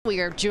We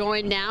are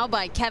joined now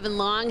by Kevin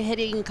Long,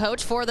 hitting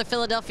coach for the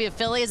Philadelphia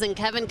Phillies. And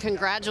Kevin,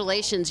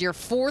 congratulations, your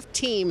fourth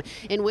team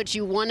in which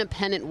you won a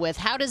pennant with.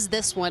 How does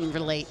this one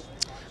relate?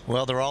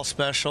 Well, they're all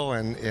special,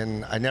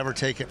 and I never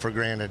take it for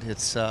granted.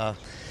 It's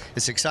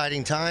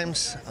exciting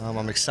times.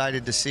 I'm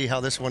excited to see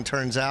how this one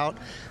turns out.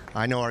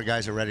 I know our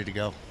guys are ready to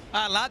go.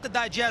 A lot to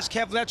digest,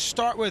 Kev. Let's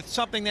start with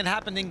something that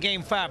happened in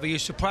Game 5. Are you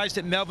surprised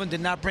that Melvin did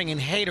not bring in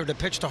Harper to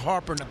pitch to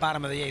Harper in the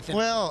bottom of the 8th inning?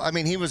 Well, I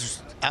mean, he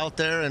was out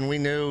there, and we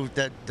knew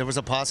that there was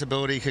a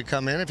possibility he could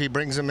come in. If he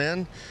brings him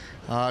in,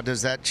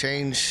 does that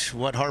change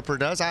what Harper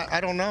does?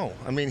 I don't know.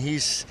 I mean,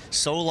 he's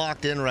so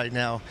locked in right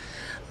now.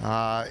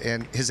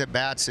 And his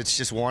at-bats, it's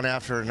just one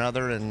after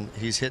another, and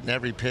he's hitting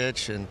every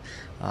pitch, and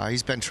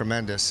he's been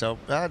tremendous. So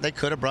they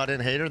could have brought in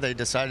Harper. They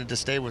decided to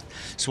stay with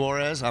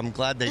Suarez. I'm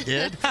glad they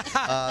did.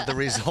 The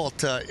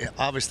result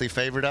obviously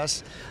favored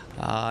us,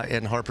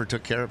 and Harper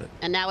took care of it.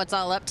 And now it's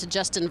all up to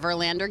Justin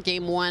Verlander,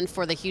 Game 1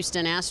 for the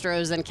Houston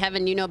Astros. And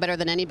Kevin, you know better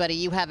than anybody,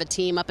 you have a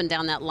team up and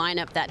down that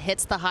lineup that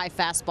hits the high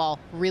fastball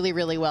really,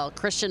 really well.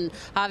 Christian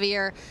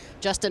Javier,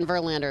 Justin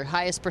Verlander,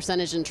 highest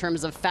percentage in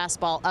terms of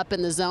fastball up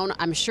in the zone.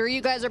 I'm sure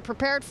you guys are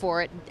prepared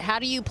for it. How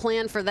do you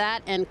plan for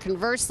that? And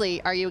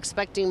conversely, are you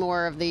expecting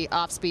more of the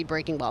off-speed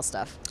breaking ball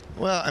stuff?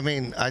 Well, I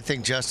mean, I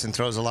think Justin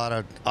throws a lot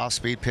of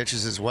off-speed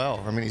pitches as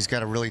well. I mean, he's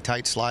got a really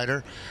tight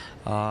slider.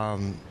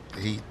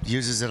 He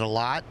uses it a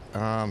lot.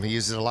 He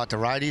uses it a lot to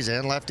righties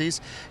and lefties.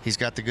 He's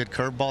got the good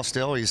curveball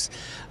still. He's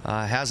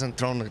hasn't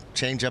thrown the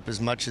changeup as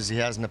much as he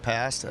has in the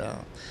past.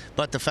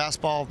 But the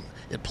fastball,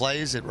 it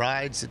plays, it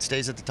rides, it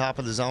stays at the top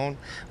of the zone.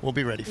 We'll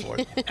be ready for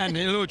it. And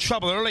a little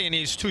trouble early in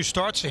these 2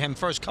 starts for him,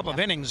 first couple of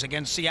innings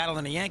against Seattle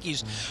and the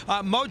Yankees.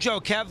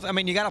 Mojo, Kev, I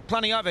mean, you got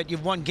plenty of it.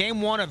 You've won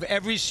Game 1 of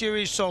every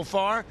series so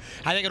far.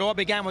 I think it all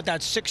began with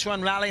that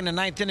 6-run rally in the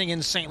 9th inning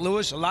in St.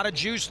 Louis. A lot of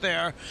juice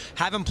there.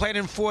 Haven't played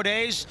in 4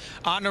 days.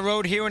 On the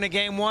road here in a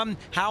Game 1.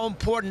 How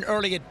important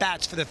early at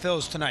bats for the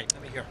Phils tonight?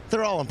 Let me hear.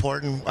 They're all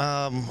important.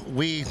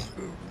 We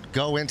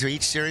go into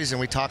each series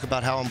and we talk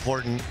about how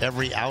important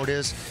every out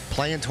is.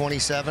 Playing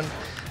 27,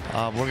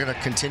 we're going to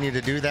continue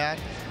to do that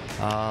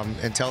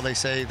until they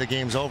say the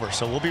game's over.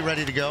 So we'll be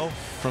ready to go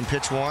from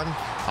pitch 1.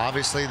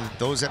 Obviously,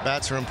 those at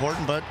bats are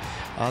important, but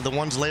the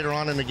ones later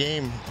on in the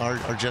game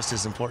are just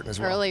as important as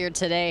well. Earlier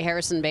today,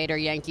 Harrison Bader,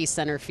 Yankee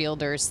center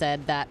fielder,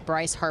 said that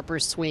Bryce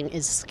Harper's swing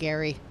is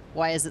scary.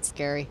 Why is it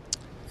scary?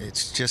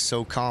 It's just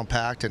so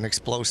compact and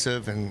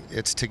explosive, and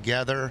it's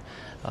together.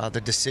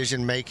 The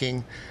decision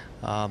making.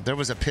 There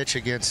was a pitch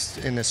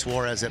in the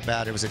Suarez at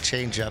bat. It was a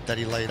changeup that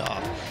he laid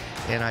off,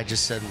 and I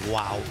just said,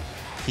 "Wow,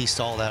 he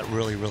saw that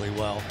really, really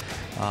well."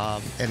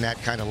 And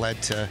that kind of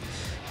led to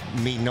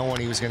me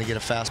knowing he was going to get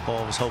a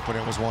fastball. I was hoping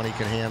it was one he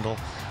could handle,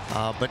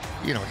 but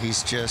you know,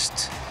 he's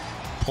just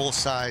pull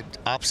side,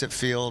 opposite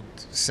field,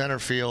 center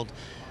field.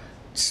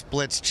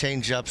 Splits,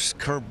 changeups,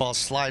 curveballs,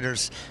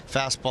 sliders,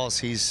 fastballs.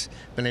 He's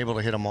been able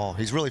to hit them all.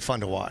 He's really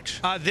fun to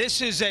watch.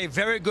 This is a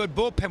very good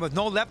bullpen with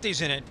no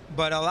lefties in it,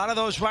 but a lot of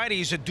those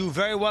righties that do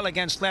very well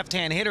against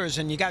left-hand hitters,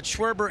 and you got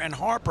Schwarber and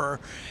Harper.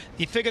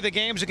 You figure the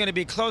games are going to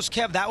be close,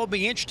 Kev. That will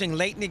be interesting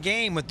late in the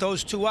game with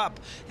those 2 up,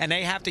 and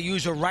they have to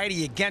use a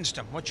righty against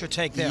them. What's your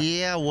take there?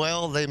 Yeah,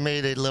 well, they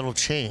made a little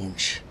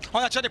change. Oh,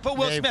 that's right. They put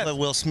Will Smith. They put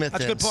Will Smith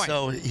that's in. a good point.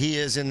 So he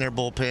is in their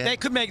bullpen. They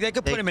could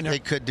put him in there. They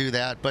could do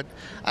that, but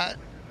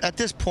at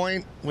this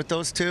point with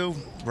those 2,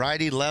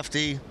 righty,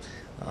 lefty,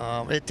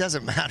 it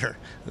doesn't matter.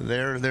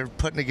 They're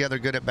putting together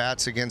good at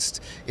bats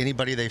against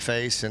anybody they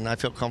face, and I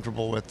feel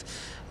comfortable with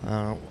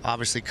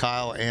obviously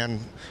Kyle and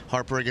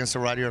Harper against a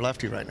righty or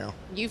lefty right now.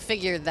 You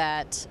figure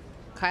that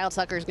Kyle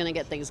Tucker's going to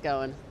get things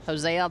going.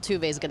 Jose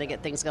Altuve is going to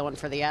get things going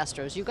for the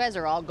Astros. You guys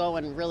are all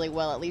going really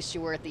well. At least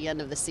you were at the end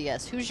of the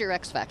CS. Who's your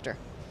X factor?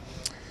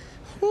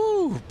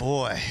 Ooh,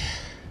 boy.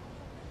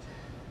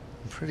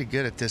 Pretty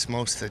good at this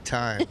most of the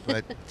time,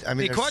 but I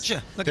mean, he caught you.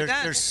 Look at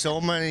that. There's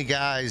so many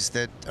guys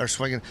that are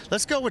swinging.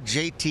 Let's go with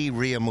JT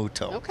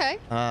Realmuto. Okay.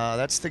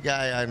 That's the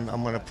guy I'm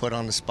going to put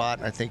on the spot,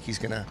 and I think he's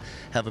going to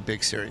have a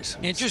big series.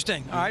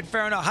 Interesting. All right,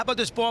 fair enough. How about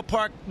this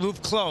ballpark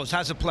roof closed?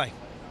 How's it play?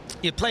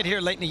 You played here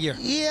late in the year.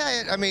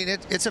 Yeah, I mean,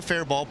 it's a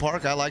fair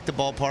ballpark. I like the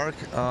ballpark.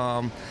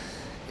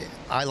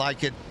 I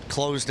like it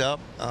closed up.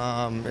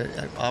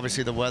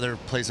 Obviously, the weather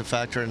plays a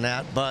factor in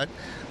that, but.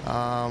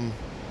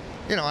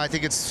 You know, I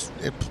think it's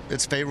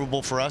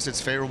favorable for us.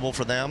 It's favorable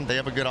for them. They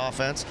have a good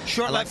offense.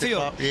 Short left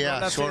field.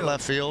 Yeah, short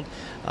left field.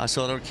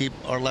 So it'll keep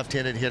our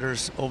left-handed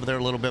hitters over there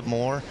a little bit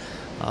more.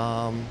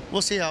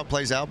 We'll see how it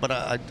plays out, but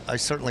I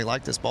certainly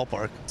like this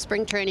ballpark.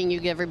 Spring training, you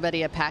give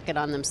everybody a packet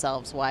on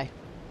themselves. Why?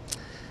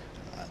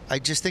 I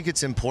just think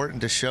it's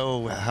important to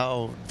show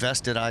how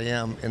vested I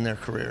am in their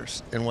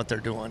careers and what they're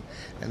doing.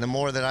 And the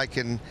more that I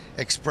can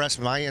express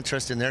my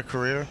interest in their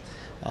career,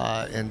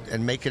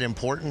 and make it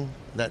important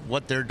that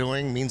what they're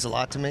doing means a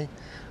lot to me,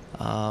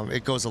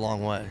 it goes a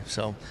long way.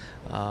 So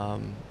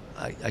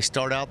I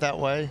start out that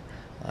way.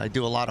 I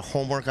do a lot of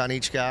homework on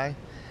each guy.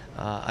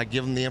 I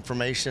give them the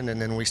information,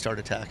 and then we start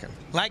attacking.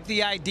 Like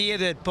the idea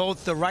that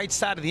both the right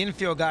side of the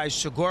infield guys,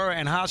 Segura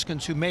and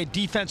Hoskins, who made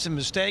defensive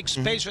mistakes,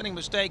 base running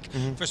mistake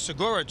for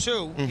Segura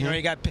too. You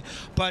know,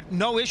 but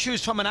no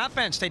issues from an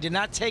offense. They did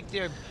not take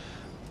their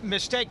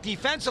mistake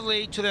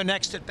defensively to their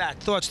next at bat.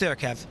 Thoughts there,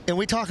 Kev? And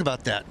we talk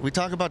about that. We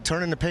talk about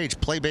turning the page,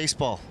 play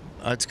baseball.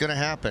 It's going to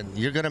happen.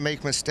 You're going to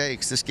make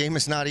mistakes. This game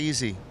is not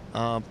easy.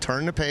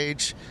 Turn the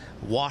page,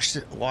 wash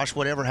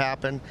whatever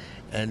happened,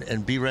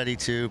 and be ready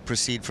to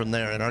proceed from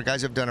there. And our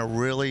guys have done a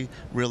really,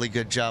 really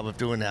good job of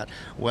doing that.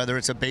 Whether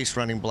it's a base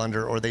running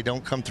blunder, or they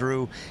don't come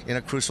through in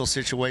a crucial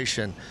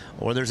situation,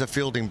 or there's a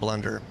fielding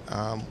blunder,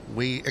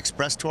 we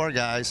express to our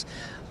guys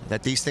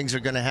that these things are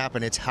going to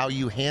happen. It's how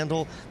you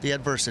handle the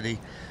adversity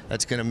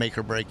that's going to make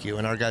or break you.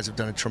 And our guys have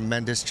done a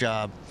tremendous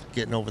job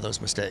getting over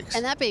those mistakes.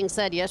 And that being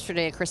said,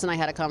 yesterday, Chris and I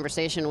had a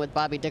conversation with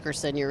Bobby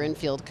Dickerson, your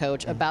infield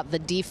coach, about the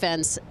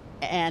defense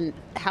and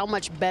how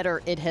much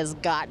better it has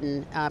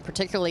gotten,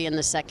 particularly in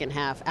the second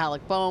half.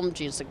 Alec Boehm,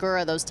 Gene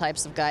Segura, those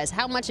types of guys.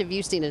 How much have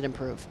you seen it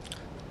improve?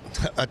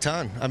 A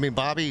ton. I mean,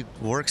 Bobby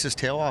works his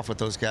tail off with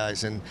those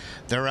guys, and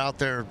they're out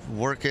there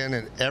working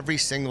and every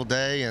single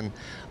day. And,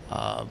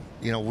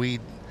 you know, we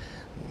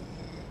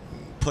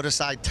put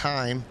aside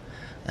time,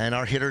 and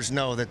our hitters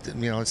know that,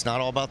 you know, it's not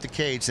all about the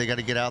cage. They got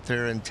to get out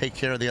there and take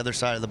care of the other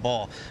side of the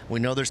ball. We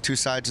know there's two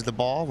sides of the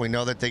ball. We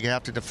know that they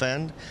have to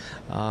defend,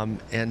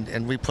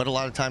 and we put a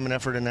lot of time and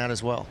effort in that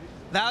as well.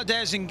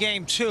 Valdez in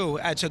game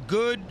 2, it's a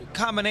good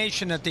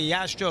combination that the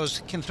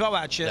Astros can throw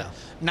at you.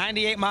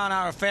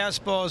 98-mile-an-hour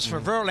fastballs for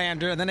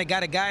Verlander, and then they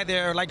got a guy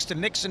there who likes to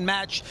mix and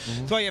match,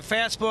 throw your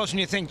fastballs when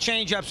you think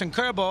changeups and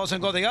curveballs,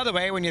 and go the other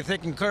way when you're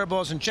thinking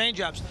curveballs and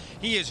changeups.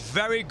 He is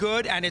very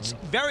good, and it's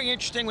very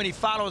interesting when he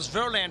follows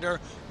Verlander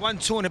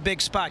 1-2 in a big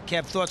spot.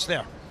 Kev, thoughts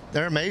there?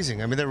 They're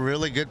amazing. I mean, they're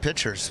really good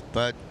pitchers,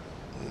 but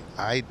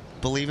I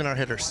believe in our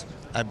hitters.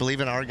 I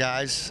believe in our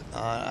guys.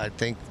 I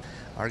think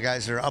our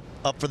guys are up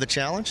for the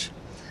challenge.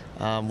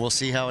 We'll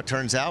see how it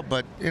turns out,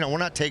 but you know, we're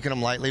not taking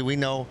them lightly. We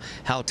know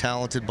how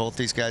talented both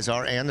these guys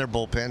are, and their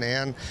bullpen,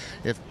 and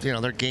if you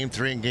know, their game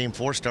 3 and game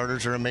 4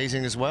 starters are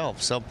amazing as well.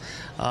 So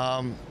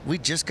we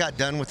just got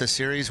done with a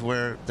series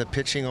where the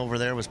pitching over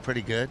there was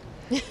pretty good.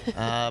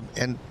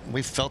 And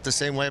we felt the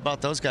same way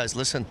about those guys.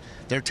 Listen,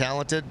 they're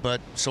talented,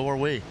 but so are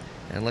we.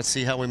 And let's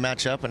see how we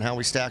match up and how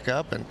we stack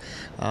up. And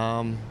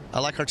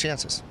I like our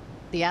chances.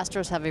 The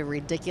Astros have a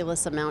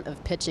ridiculous amount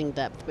of pitching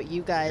depth, but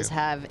you guys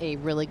have a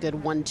really good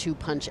 1-2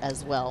 punch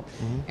as well.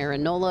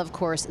 Aaron Nola, of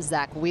course,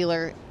 Zach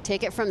Wheeler.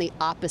 Take it from the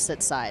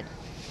opposite side.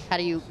 How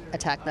do you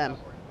attack them?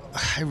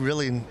 I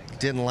really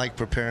didn't like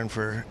preparing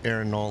for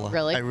Aaron Nola.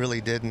 Really? I really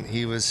didn't.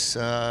 He was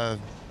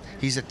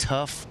he's a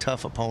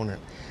tough opponent.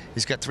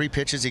 He's got 3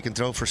 pitches he can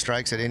throw for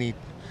strikes at any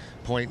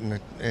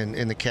point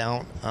in the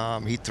count.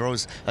 He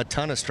throws a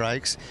ton of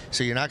strikes,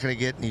 so you're not going to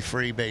get any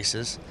free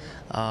bases.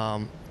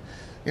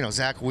 You know,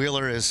 Zach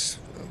Wheeler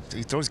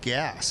he throws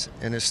gas,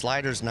 and his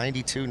slider's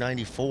 92,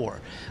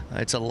 94.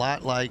 It's a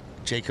lot like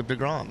Jacob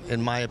deGrom,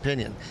 in my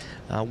opinion.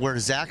 Where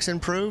Zach's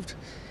improved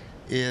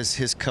is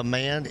his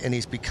command, and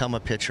he's become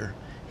a pitcher.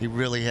 He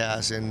really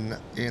has, and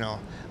you know,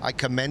 I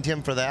commend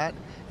him for that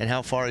and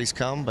how far he's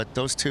come. But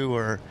those two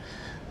are,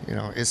 you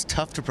know, as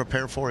tough to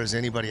prepare for as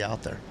anybody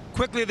out there.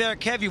 Quickly there,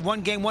 Kev, you've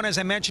won game 1, as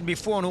I mentioned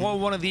before, and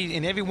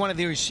in every one of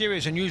these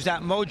series, and use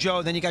that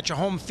mojo. Then you got your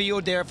home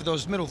field there for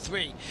those middle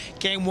 3.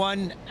 Game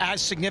 1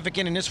 as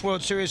significant in this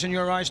World Series in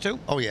your eyes too?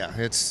 Oh yeah,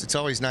 it's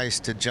always nice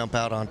to jump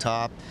out on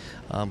top,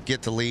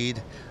 get the lead.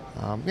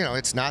 You know,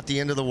 it's not the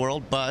end of the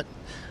world, but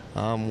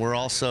we're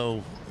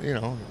also, you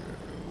know,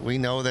 we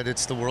know that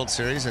it's the World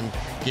Series, and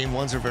game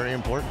 1s are very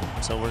important.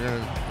 So we're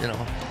gonna, you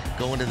know,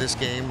 go into this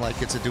game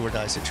like it's a do or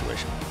die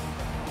situation.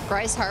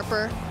 Bryce,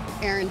 Harper,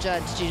 Aaron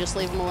Judge, did you just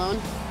leave them alone?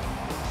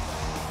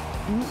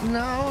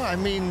 No, I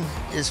mean,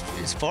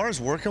 as far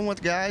as working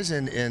with guys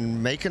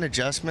and making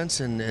adjustments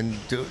and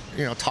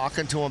you know,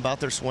 talking to them about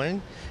their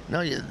swing,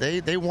 no,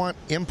 they want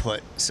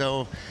input.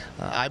 So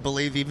I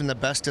believe even the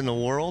best in the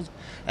world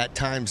at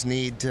times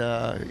need you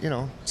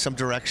know, some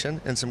direction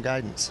and some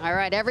guidance. All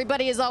right,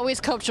 everybody is always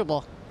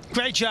coachable.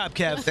 Great job,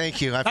 Kev.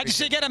 Thank you. I can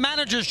see you get a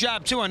manager's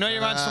job too. I know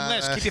you're on some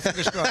list. Keep your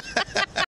fingers crossed.